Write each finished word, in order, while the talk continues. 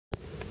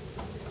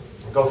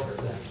Go for it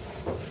then.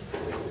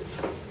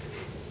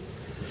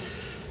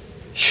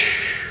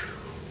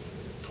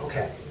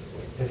 Okay.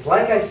 It's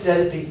like I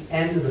said at the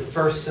end of the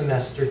first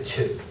semester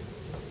too.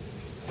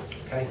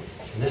 Okay?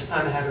 And this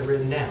time I have it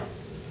written down.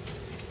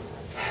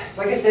 It's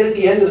like I said at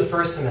the end of the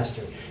first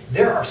semester.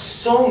 There are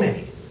so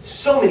many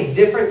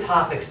different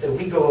topics that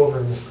we go over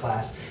in this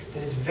class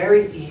that it's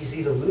very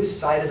easy to lose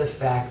sight of the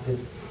fact that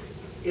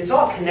it's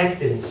all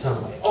connected in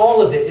some way.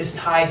 All of it is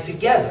tied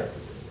together.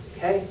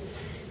 Okay?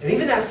 And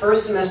even that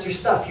first semester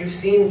stuff you've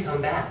seen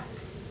come back.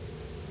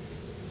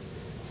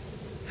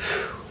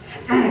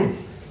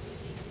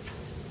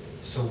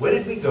 So what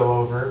did we go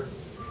over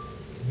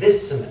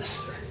this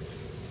semester?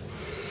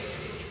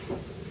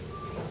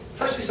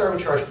 First we started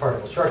with charged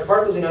particles. Charged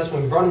particles, we noticed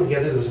when we brought them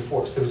together there was a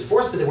force. There was a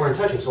force but they weren't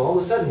touching, so all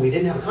of a sudden we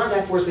didn't have a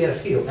contact force, we had a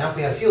field. Now if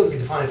we had a field, we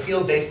could define a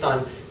field based on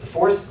the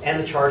force and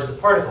the charge of the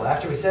particle.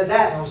 After we said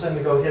that, all of a sudden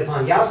we go hit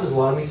upon Gauss's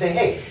law and we say,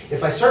 hey,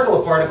 if I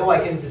circle a particle, I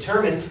can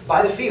determine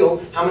by the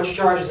field how much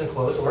charge is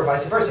enclosed, or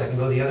vice versa, I can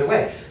go the other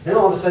way. Then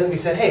all of a sudden we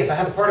said, hey, if I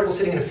have a particle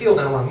sitting in a field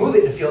and I want to move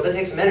it in a field, that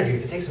takes some energy.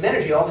 If it takes some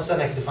energy, all of a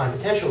sudden I can define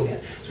potential again.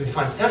 So we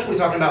define potential, we're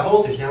talking about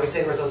voltage. Now we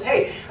say to ourselves,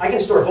 hey, I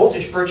can store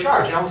voltage per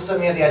charge. And all of a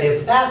sudden we have the idea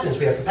of capacitance.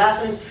 We have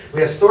capacitance,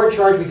 we have stored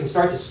charge, we can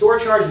start to store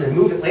charge and then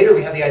move it later.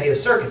 We have the idea of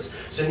circuits.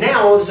 So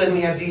now all of a sudden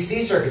we have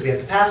DC circuits. We have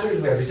capacitors,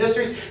 we have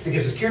resistors. That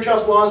gives us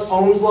Kirchhoff's laws,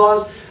 Ohm's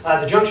laws,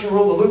 the junction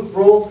rule, the loop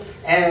rule,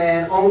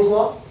 and Ohm's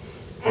law.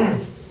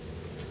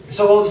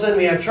 So all of a sudden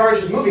we have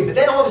charges moving, but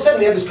then all of a sudden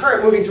we have this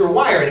current moving through a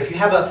wire, and if you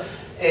have a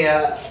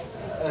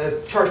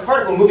charged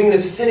particle moving in the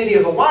vicinity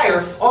of a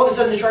wire, all of a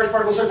sudden the charged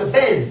particle starts to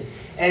bend.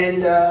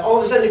 And all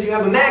of a sudden if you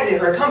have a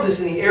magnet or a compass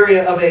in the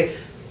area of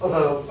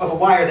a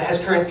wire that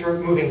has current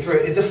moving through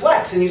it, it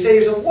deflects, and you say to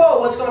yourself, whoa,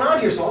 what's going on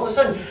here? So all of a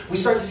sudden we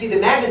start to see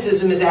that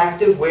magnetism is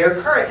active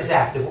where current is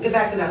active. We'll get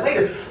back to that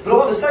later. But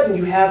all of a sudden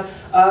you have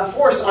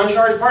force on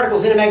charged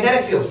particles in a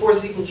magnetic field. Force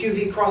is equal to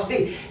QV cross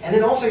B. And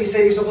then also you say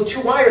to yourself, well, two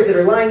wires that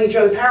are lying each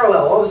other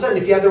parallel. All of a sudden,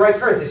 if you have the right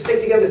currents, they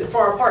stick together, they're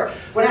far apart.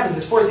 What happens?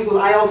 This force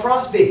equals IL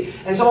cross B.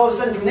 And so all of a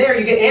sudden from there,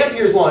 you get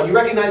Ampere's law. And you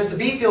recognize that the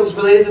B field is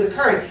related to the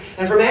current.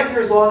 And from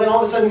Ampere's law, then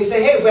all of a sudden we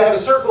say, hey, if I have a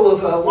circle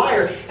of a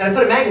wire and I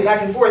put a magnet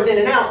back and forth, in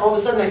and out, all of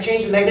a sudden I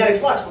change the magnetic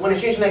flux. But when I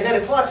change the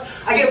magnetic flux,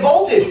 I get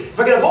voltage. If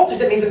I get a voltage,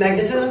 that means that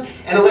magnetism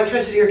and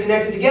electricity are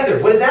connected together.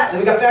 What is that? Then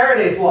we got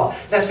Faraday's law.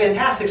 That's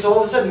fantastic. So all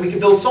of a sudden we can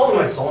build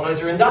solenoids.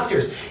 Solenoids are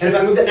inductors. And if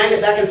I move that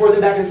magnet back and forth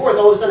and back and forth,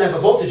 all of a sudden I have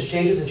a voltage that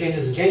changes and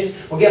changes and changes.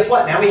 Well, guess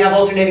what? Now we have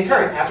alternating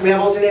current. After we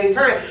have alternating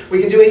current, we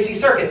can do AC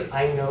circuits.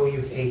 I know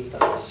you hate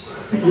those.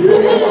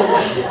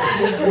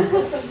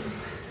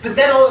 But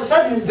then all of a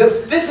sudden, the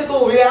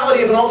physical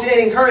reality of an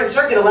alternating current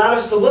circuit allowed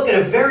us to look at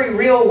a very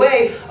real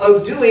way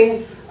of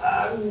doing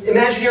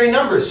imaginary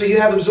numbers. So you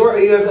have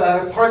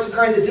parts of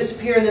current that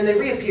disappear and then they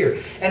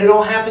reappear. And it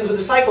all happens with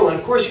a cycle. And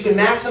of course you can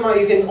maximize,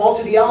 you can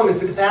alter the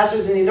elements, the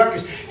capacitors and the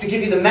inductors, to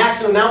give you the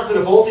maximum output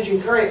of voltage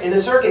and current in a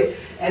circuit.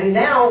 And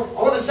now,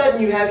 all of a sudden,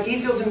 you have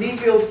E fields and B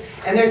fields,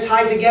 and they're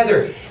tied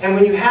together. And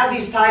when you have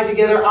these tied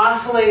together,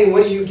 oscillating,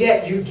 what do you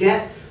get? You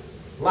get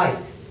light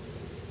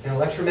and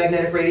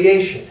electromagnetic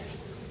radiation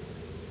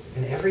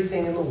and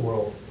everything in the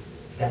world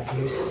that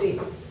you see.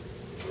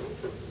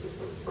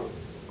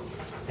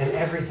 And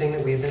everything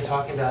that we've been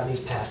talking about in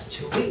these past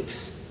 2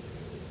 weeks.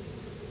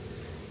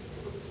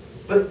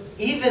 But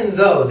even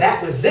though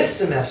that was this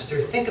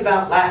semester, think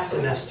about last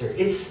semester.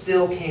 It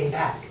still came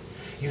back.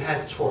 You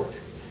had torque.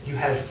 You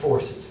had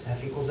forces,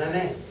 F equals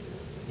ma.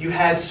 You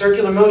had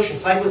circular motion,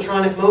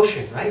 cyclotronic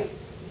motion, right?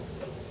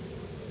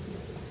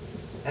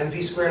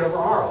 mv squared over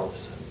r all of a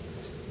sudden.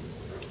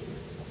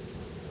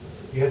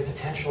 You had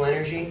potential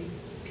energy,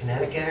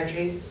 kinetic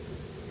energy.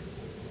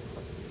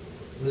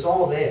 It was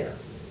all there,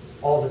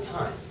 all the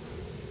time.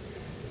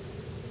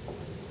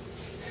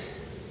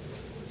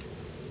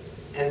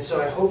 And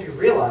so I hope you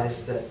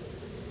realize that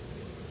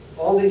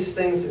all these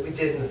things that we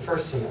did in the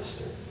first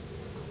semester,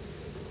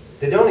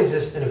 they don't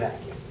exist in a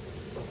vacuum.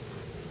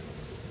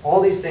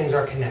 All these things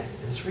are connected.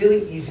 And it's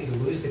really easy to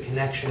lose the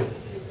connection of the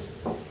things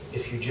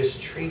if you're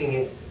just treating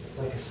it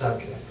like a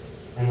subject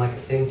and like a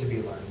thing to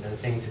be learned and a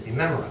thing to be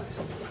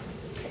memorized.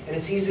 And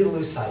it's easy to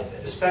lose sight of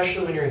it,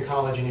 especially when you're in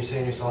college and you're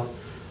saying to yourself,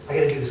 I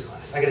got to do this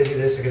class, I got to do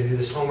this, I got to do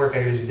this homework,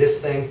 I got to do this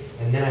thing,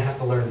 and then I have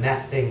to learn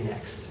that thing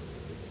next.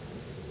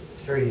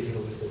 It's very easy to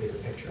lose the bigger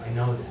picture. I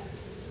know that.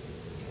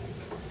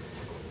 Okay.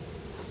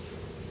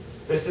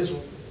 But if there's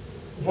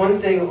one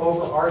thing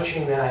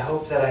overarching that I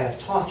hope that I have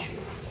taught you,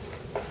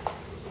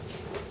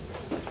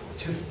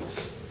 2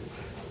 things.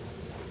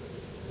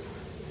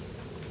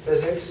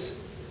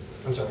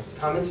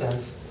 Common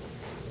sense,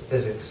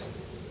 physics,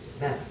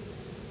 math.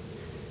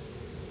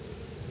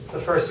 It's the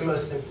first and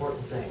most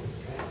important thing.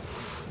 Okay?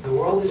 The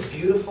world is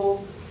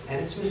beautiful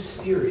and it's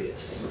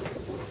mysterious,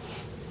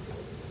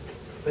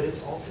 but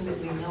it's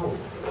ultimately known.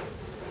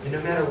 And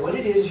no matter what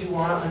it is you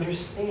want to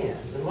understand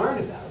and learn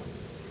about,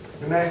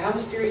 no matter how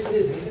mysterious it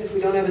is, and even if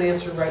we don't have an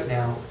answer right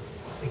now,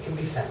 it can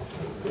be found.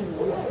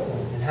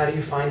 And how do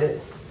you find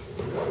it?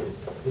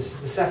 This is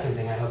the second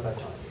thing I hope I've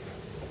taught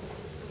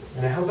you.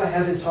 And I hope I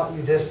haven't taught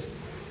you this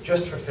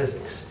just for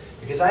physics.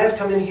 Because I have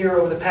come in here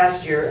over the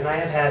past year and I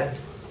have had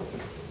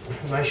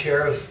my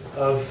share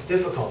of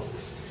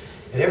difficulties.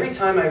 And every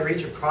time I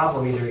reach a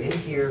problem, either in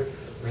here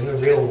or in the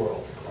real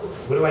world,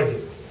 what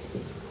do?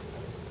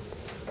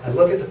 I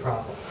look at the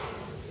problem.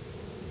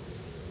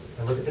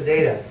 I look at the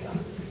data I've got.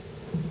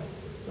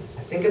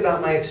 I think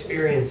about my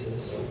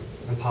experiences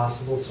and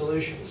possible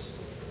solutions.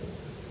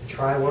 I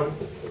try one.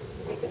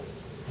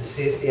 I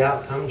see if the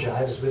outcome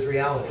jives with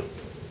reality.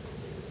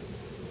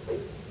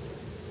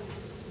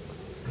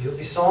 You'll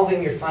be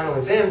solving your final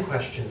exam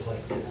questions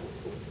like that.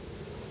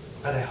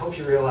 But I hope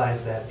you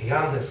realize that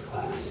beyond this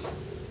class,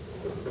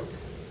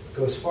 it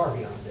goes far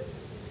beyond it.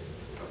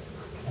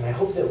 And I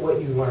hope that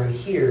what you learn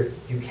here,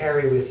 you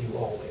carry with you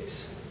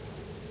always.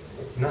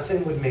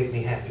 Nothing would make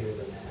me happier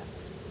than that.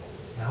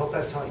 And I hope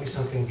I've taught you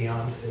something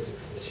beyond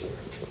physics this year.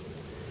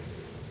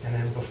 And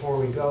then before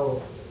we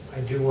go,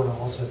 I do want to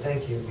also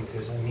thank you,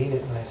 because I mean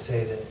it when I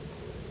say that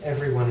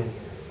everyone in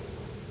here,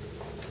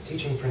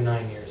 teaching for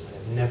 9 years, I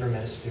have never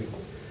met a student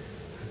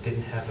who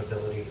didn't have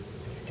ability,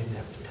 who didn't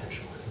have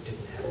potential, who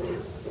didn't have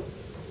talent.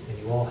 And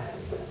you all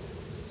have that.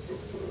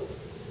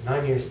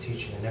 9 years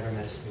teaching, I never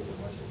met a student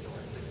who wasn't important.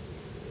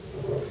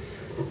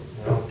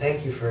 Now,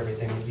 thank you for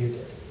everything that you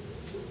did.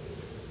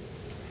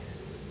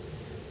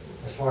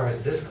 As far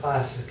as this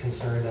class is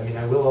concerned, I mean,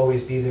 I will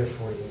always be there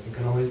for you. You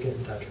can always get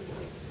in touch with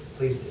me.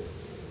 Please do.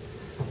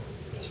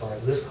 As far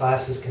as this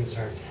class is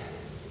concerned,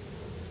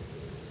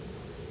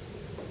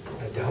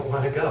 I don't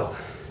want to go.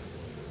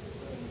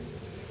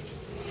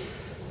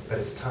 But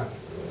it's time.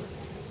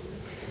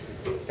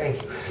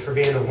 Thank you for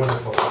being a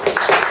wonderful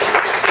class.